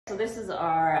So this is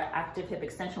our active hip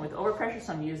extension with overpressure.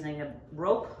 So I'm using a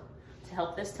rope to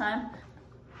help this time.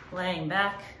 Laying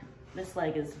back, this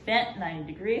leg is bent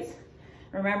 90 degrees.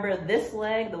 Remember, this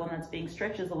leg, the one that's being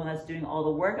stretched, is the one that's doing all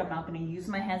the work. I'm not going to use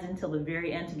my hands until the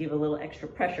very end to give a little extra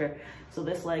pressure. So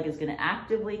this leg is going to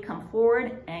actively come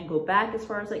forward and go back as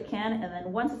far as it can. And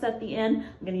then once it's at the end,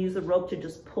 I'm going to use the rope to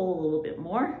just pull a little bit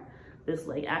more. This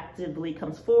leg actively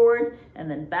comes forward and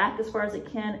then back as far as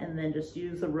it can, and then just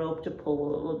use the rope to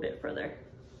pull a little bit further.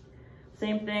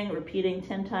 Same thing, repeating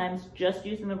 10 times, just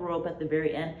using the rope at the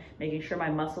very end, making sure my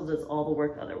muscle does all the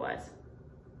work otherwise.